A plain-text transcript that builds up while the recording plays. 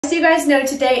So you guys know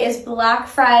today is Black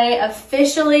Friday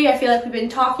officially. I feel like we've been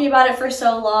talking about it for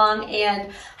so long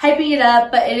and hyping it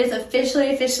up, but it is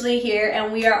officially here,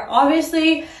 and we are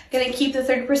obviously going to keep the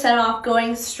 30% off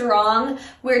going strong.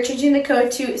 We're changing the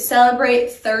code to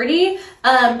celebrate30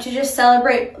 to just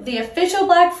celebrate the official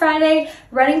Black Friday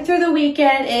running through the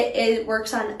weekend. It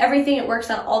works on everything. It works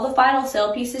on all the final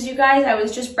sale pieces, you guys. I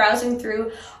was just browsing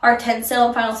through our 10 sale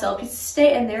and final sale pieces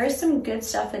today, and there is some good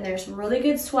stuff in there. Some really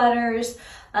good sweaters,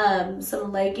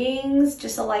 some leggings,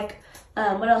 just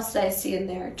what else did I see in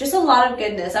there? Just a lot of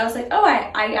goodness. I was like, oh,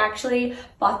 I actually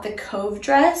bought the Cove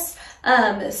dress.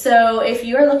 So if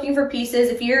you're looking for pieces,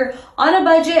 if you're on a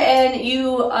budget and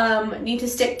you need to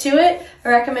stick to it, I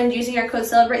recommend using our code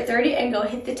celebrate30 and go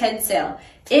hit the 10 sale.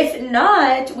 If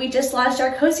not, we just launched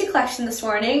our cozy collection this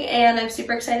morning, and I'm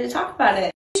super excited to talk about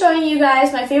it. Showing you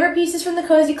guys my favorite pieces from the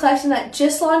cozy collection that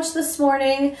just launched this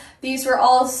morning. These were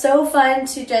all so fun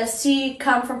to just see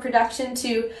come from production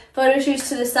to photo shoots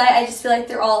to the site. I just feel like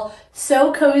they're all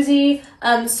so cozy,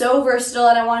 so versatile,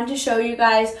 and I wanted to show you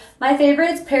guys my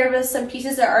favorites paired with some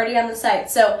pieces that are already on the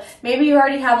site. So maybe you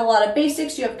already have a lot of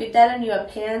basics, you have good denim, you have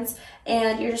pants,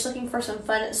 and you're just looking for some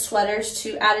fun sweaters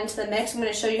to add into the mix. I'm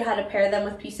going to show you how to pair them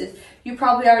with pieces you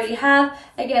probably already have.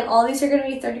 Again, all these are going to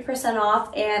be 30%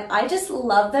 off, and I just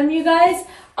love them, you guys.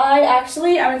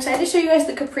 I'm excited to show you guys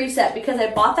the Capri set because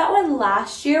I bought that one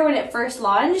last year when it first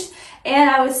launched, and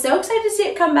I was so excited to see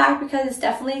it come back because it's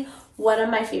definitely one of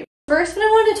my favorites. First one I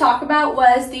wanted to talk about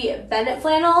was the Bennett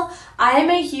flannel. I am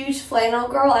a huge flannel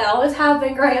girl. I always have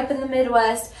been growing up in the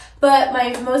Midwest, but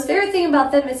my most favorite thing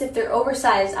about them is if they're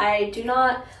oversized. I do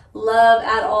not love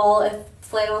at all if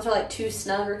flannels are like too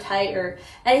snug or tight or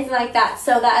anything like that.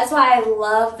 So that is why I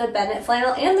love the Bennett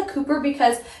flannel and the Cooper,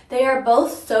 because they are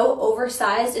both so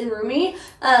oversized and roomy,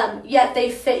 yet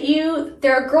they fit you.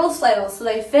 They're a girl's flannel, so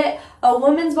they fit a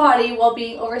woman's body while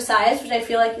being oversized, which I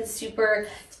feel like is super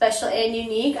special and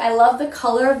unique. I love the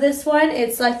color of this one.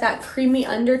 It's like that creamy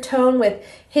undertone with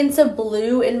hints of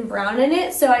blue and brown in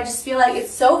it. So I just feel like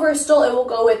it's so versatile. It will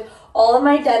go with all of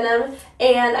my denim,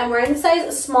 and I'm wearing the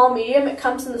size small medium. It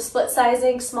comes in the split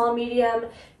sizing, small medium,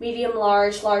 medium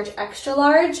large, large extra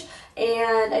large,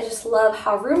 and I just love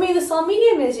how roomy the small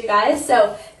medium is, you guys.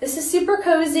 So this is super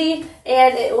cozy,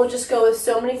 and it will just go with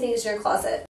so many things in your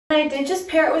closet. I did just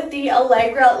pair it with the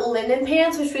Allegra linen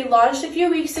pants, which we launched a few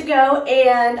weeks ago,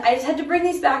 and I just had to bring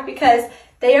these back because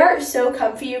they are so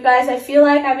comfy, you guys. I feel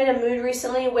like I'm in a mood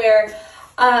recently where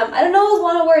I don't always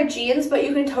want to wear jeans, but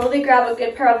you can totally grab a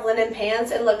good pair of linen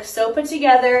pants and look so put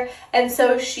together and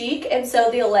so chic. And so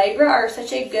the Allegra are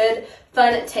such a good,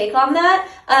 fun take on that.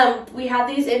 We have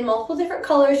these in multiple different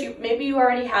colors. Maybe you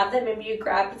already have them, maybe you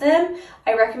grabbed them.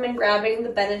 I recommend grabbing the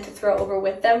Bennett to throw over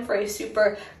with them for a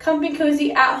super comfy,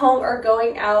 cozy, at home or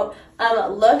going out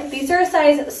look. These are a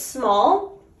size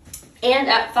small, and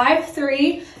at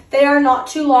 5'3", they are not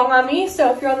too long on me,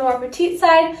 so if you're on the more petite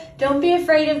side, don't be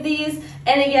afraid of these.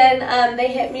 And again,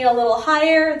 they hit me a little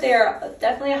higher. They're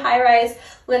definitely a high-rise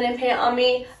linen pant on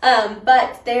me,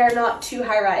 but they are not too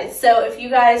high-rise. So if you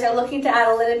guys are looking to add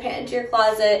a linen pant into your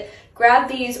closet, grab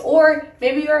these, or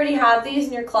maybe you already have these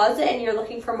in your closet and you're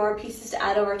looking for more pieces to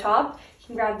add over top, you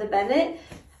can grab the Bennett,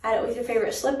 add it with your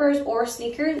favorite slippers or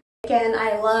sneakers. Again,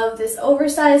 I love this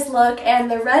oversized look, and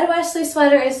the red Wesley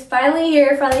sweater is finally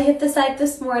here, finally hit the site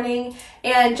this morning,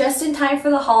 and just in time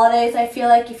for the holidays. I feel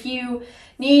like if you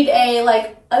need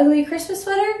a ugly Christmas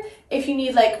sweater, if you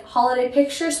need holiday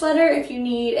picture sweater, if you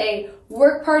need a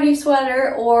work party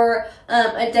sweater, or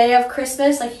a day of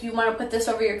Christmas, like you want to put this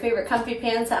over your favorite comfy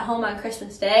pants at home on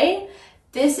Christmas Day,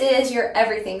 this is your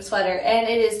everything sweater, and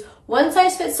it is one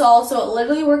size fits all, so it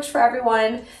literally works for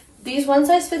everyone. These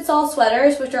one-size-fits-all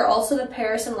sweaters, which are also the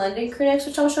Paris and London crew necks,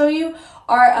 which I'll show you,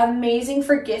 are amazing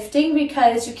for gifting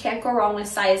because you can't go wrong with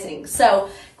sizing. So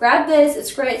grab this.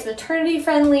 It's great. It's maternity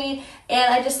friendly,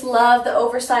 and I just love the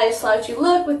oversized slouchy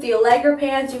look with the Allegra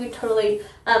pants. You can totally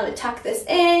tuck this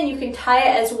in. You can tie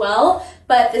it as well,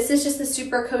 but this is just the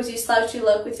super cozy slouchy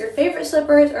look with your favorite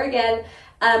slippers, or again,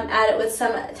 add it with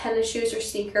some tennis shoes or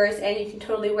sneakers, and you can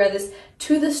totally wear this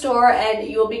to the store and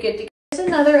you will be good to go. Here's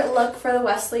another look for the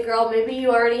Wesley girl. Maybe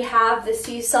you already have the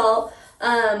sea salt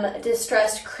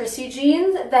distressed Chrissy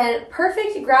jeans, then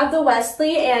perfect. Grab the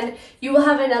Wesley and you will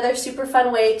have another super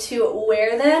fun way to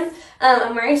wear them.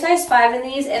 I'm wearing size 5 in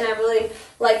these, and I really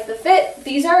like the fit.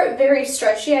 These are very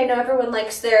stretchy. I know everyone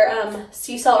likes their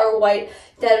sea salt or white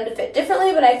denim to fit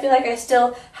differently, but I feel like I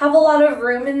still have a lot of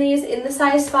room in these in the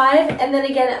size 5. And then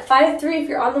again at 5'3", if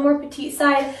you're on the more petite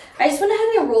side, I just went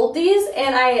ahead and rolled these,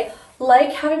 and I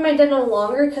like having my denim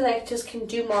longer because I just can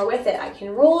do more with it. I can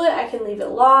roll it, I can leave it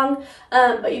long,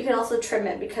 but you can also trim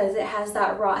it because it has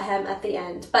that wrought hem at the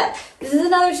end. But this is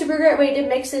another super great way to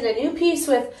mix in a new piece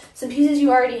with some pieces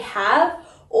you already have.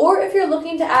 Or if you're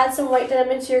looking to add some white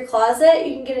denim into your closet,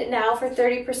 you can get it now for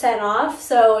 30% off.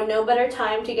 So no better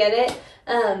time to get it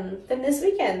than this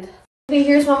weekend. Okay,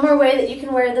 here's one more way that you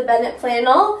can wear the Bennett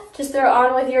flannel. Just throw it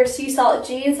on with your sea salt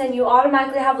jeans and you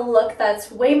automatically have a look that's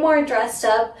way more dressed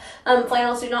up.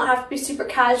 Flannels do not have to be super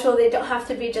casual. They don't have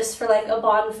to be just for like a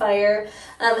bonfire.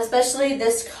 Especially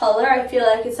this color, I feel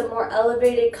like it's a more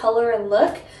elevated color and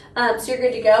look. So you're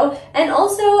good to go. And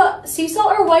also, sea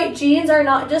salt or white jeans are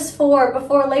not just for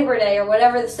before Labor Day or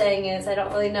whatever the saying is. I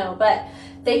don't really know, but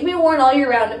they can be worn all year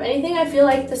round. If anything, I feel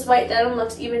like this white denim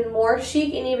looks even more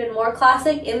chic and even more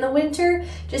classic in the winter,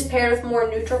 just paired with more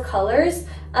neutral colors.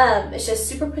 It's just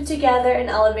super put together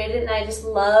and elevated, and I just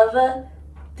love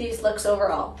these looks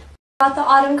overall. Got the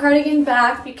autumn cardigan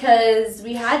back because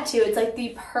we had to. It's like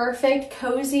the perfect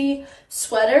cozy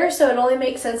sweater, so it only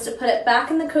makes sense to put it back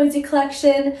in the cozy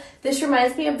collection. This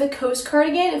reminds me of the Coast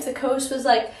cardigan, if the Coast was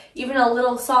like even a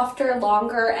little softer,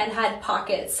 longer, and had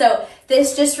pockets. So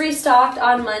this just restocked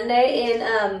on Monday in,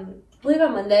 I believe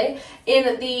on Monday,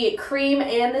 in the cream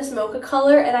and this mocha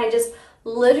color, and I just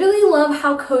literally love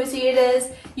how cozy it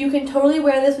is. You can totally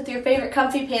wear this with your favorite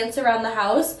comfy pants around the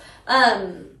house.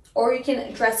 Or you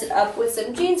can dress it up with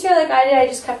some jeans here like I did. I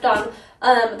just kept on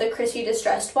the Chrissy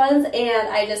distressed ones, and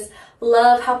I just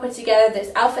love how put together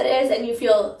this outfit is, and you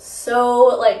feel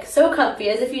so comfy,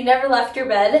 as if you never left your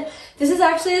bed. This is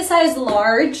actually a size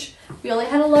large. We only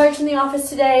had a large in the office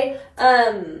today,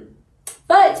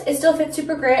 but it still fits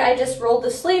super great. I just rolled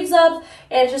the sleeves up,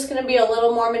 and it's just going to be a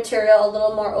little more material, a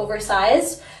little more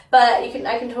oversized. But I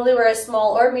can totally wear a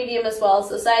small or medium as well.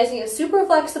 So sizing is super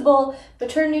flexible,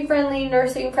 maternity friendly,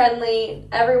 nursing friendly,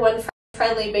 everyone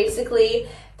friendly basically.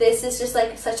 This is just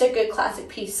like such a good classic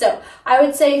piece. So I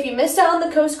would say if you missed out on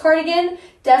the Coast cardigan,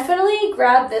 definitely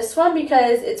grab this one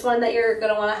because it's one that you're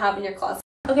going to want to have in your closet.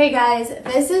 Okay guys,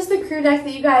 this is the crew neck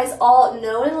that you guys all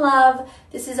know and love.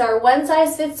 This is our one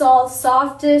size fits all,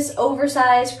 softest,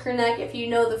 oversized crew neck. If you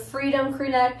know the Freedom crew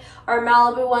neck, our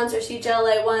Malibu ones or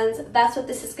cjla ones, that's what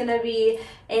this is going to be,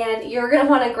 and you're going to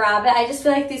want to grab it. I just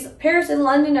feel like these pairs in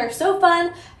London are so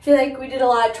fun. I feel like we did a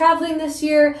lot of traveling this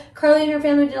year. Carly and her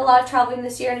family did a lot of traveling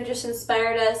this year, and it just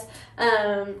inspired us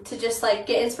to just like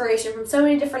get inspiration from so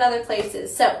many different other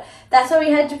places. So that's why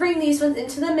we had to bring these ones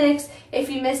into the mix. If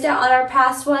you missed out on our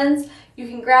past ones, you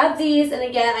can grab these, and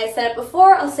again, I said it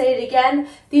before, I'll say it again.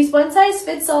 These one size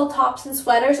fits all tops and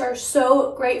sweaters are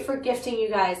so great for gifting, you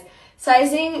guys.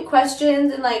 Sizing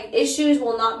questions and like issues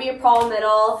will not be a problem at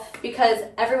all because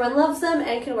everyone loves them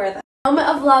and can wear them. Moment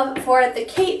of love for the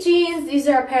Kate jeans. These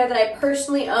are a pair that I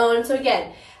personally own. So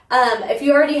again, if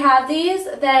you already have these,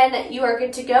 then you are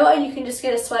good to go, and you can just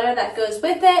get a sweater that goes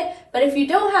with it. But if you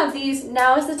don't have these,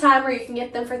 now is the time where you can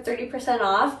get them for 30%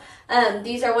 off.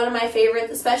 These are one of my favorites,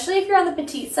 especially if you're on the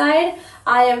petite side.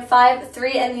 I am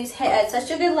 5'3", and these hit at such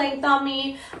a good length on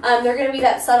me. They're going to be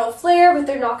that subtle flare, but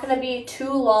they're not going to be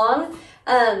too long.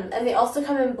 And they also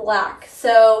come in black.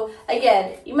 So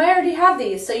again, you might already have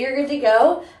these, so you're good to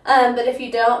go. But if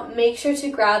you don't, make sure to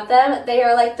grab them. They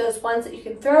are like those ones that you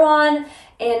can throw on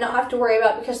and not have to worry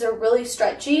about because they're really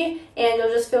stretchy and you'll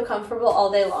just feel comfortable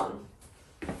all day long.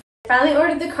 I finally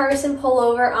ordered the Kirsten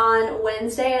pullover on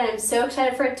Wednesday, and I'm so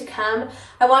excited for it to come.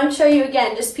 I want to show you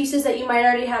again just pieces that you might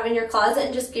already have in your closet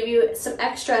and just give you some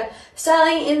extra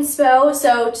styling inspo.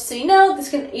 So just so you know, this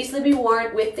can easily be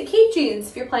worn with the Kate jeans.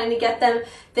 If you're planning to get them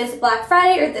this Black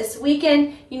Friday or this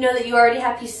weekend, you know that you already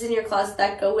have pieces in your closet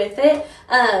that go with it.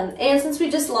 And since we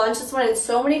just launched this one in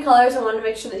so many colors, I wanted to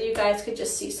make sure that you guys could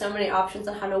just see so many options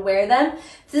on how to wear them.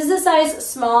 This is a size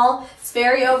small. It's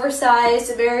very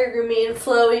oversized, very roomy and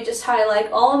flowy, just how I like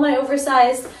all of my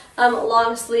oversized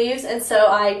long sleeves, and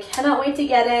so I cannot wait to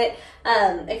get it.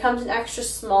 It comes in extra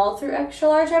small through extra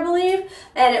large, I believe,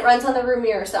 and it runs on the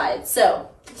roomier side. So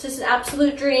it's just an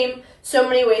absolute dream. So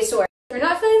many ways to wear it. If you're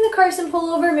not feeling the Kirsten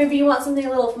pullover, maybe you want something a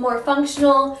little more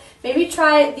functional, maybe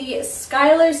try the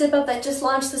Skylar zip up that just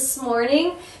launched this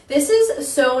morning. This is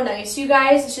so nice, you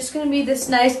guys. It's just going to be this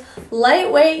nice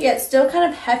lightweight yet still kind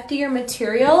of heftier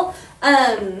material,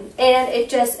 and it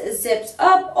just zips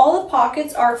up. All the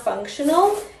pockets are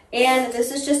functional, and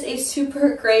this is just a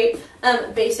super great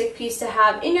basic piece to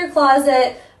have in your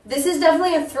closet. This is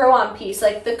definitely a throw-on piece.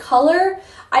 Like the color,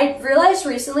 I realized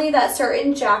recently that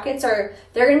certain jackets they're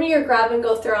going to be your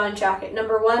grab-and-go throw-on jacket.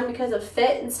 Number one, because of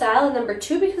fit and style, and number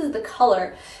two, because of the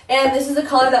color. And this is a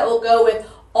color that will go with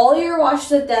all your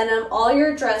washes of denim, all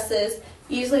your dresses,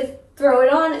 easily throw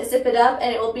it on, zip it up,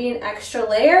 and it will be an extra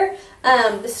layer.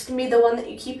 This can be the one that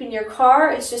you keep in your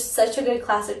car. It's just such a good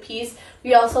classic piece.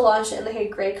 We also launched it in like a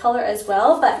gray color as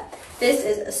well, but this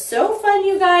is so fun,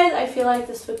 you guys. I feel like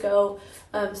this would go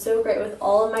so great with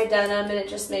all of my denim, and it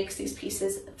just makes these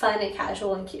pieces fun and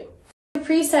casual and cute.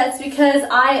 Presets, because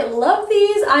I love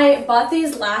these. I bought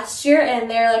these last year and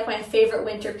they're like my favorite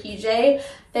winter PJ.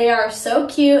 They are so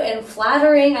cute and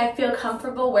flattering. I feel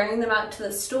comfortable wearing them out to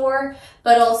the store,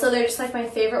 but also they're just like my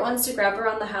favorite ones to grab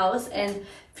around the house and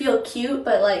feel cute,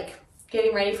 but like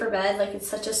getting ready for bed, like it's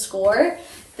such a score.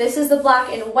 This is the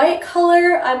black and white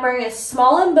color. I'm wearing a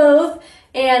small in both,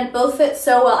 and both fit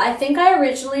so well. I think I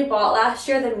originally bought last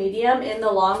year the medium in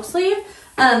the long sleeve,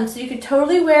 so you could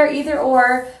totally wear either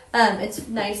or. It's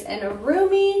nice and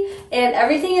roomy, and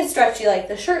everything is stretchy, like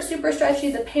the shirt's super stretchy,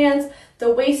 the pants,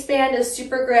 the waistband is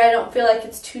super great. I don't feel like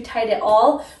it's too tight at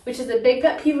all, which is a big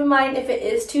pet peeve of mine if it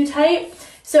is too tight.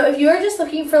 So if you're just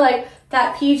looking for like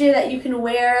that PJ that you can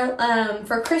wear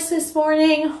for Christmas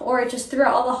morning, or just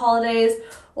throughout all the holidays,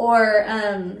 or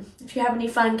if you have any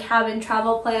fun cabin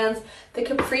travel plans, the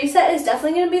Capri set is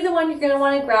definitely going to be the one you're going to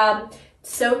want to grab.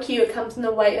 It's so cute. It comes in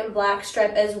the white and black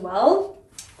stripe as well.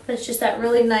 But it's just that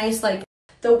really nice, like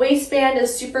the waistband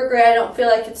is super great. I don't feel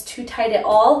like it's too tight at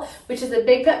all, which is a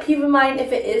big pet peeve of mine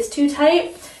if it is too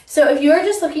tight. So if you're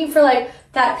just looking for like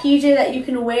that PJ that you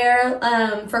can wear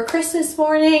for Christmas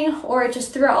morning, or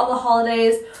just throughout all the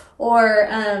holidays, or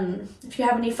if you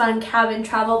have any fun cabin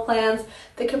travel plans,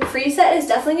 the Capri set is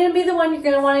definitely going to be the one you're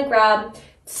going to want to grab.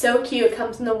 It's so cute. It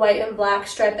comes in the white and black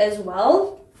stripe as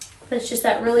well. But it's just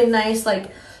that really nice,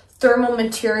 like thermal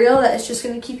material that is just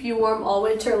going to keep you warm all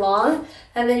winter long.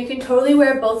 And then you can totally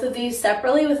wear both of these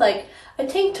separately with like a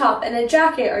tank top and a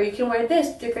jacket, or you can wear this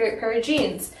with your favorite pair of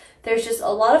jeans. There's just a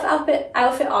lot of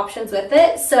outfit options with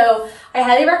it, so I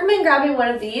highly recommend grabbing one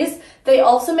of these. They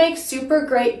also make super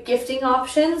great gifting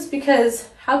options, because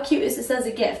how cute is this as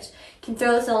a gift? You can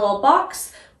throw this in a little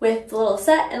box with the little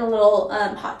set and a little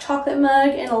hot chocolate mug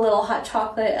and a little hot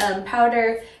chocolate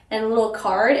powder and a little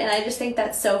card, and I just think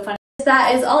that's so fun.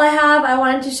 That is all I have. I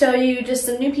wanted to show you just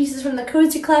some new pieces from the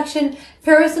Cozy collection,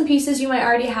 pair with some pieces you might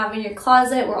already have in your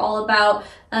closet. We're all about,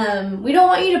 we don't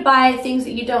want you to buy things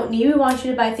that you don't need. We want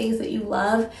you to buy things that you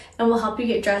love, and will help you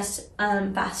get dressed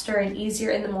faster and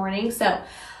easier in the morning. So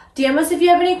DM us if you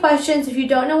have any questions. If you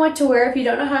don't know what to wear, if you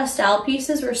don't know how to style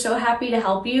pieces, we're so happy to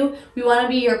help you. We want to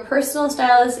be your personal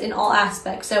stylist in all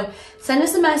aspects. So send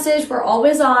us a message. We're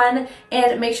always on.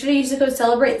 And make sure to use the code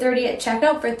CELEBRATE30 at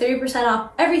checkout for 30%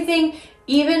 off everything,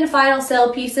 even final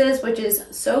sale pieces, which is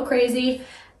so crazy.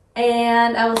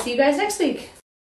 And I will see you guys next week.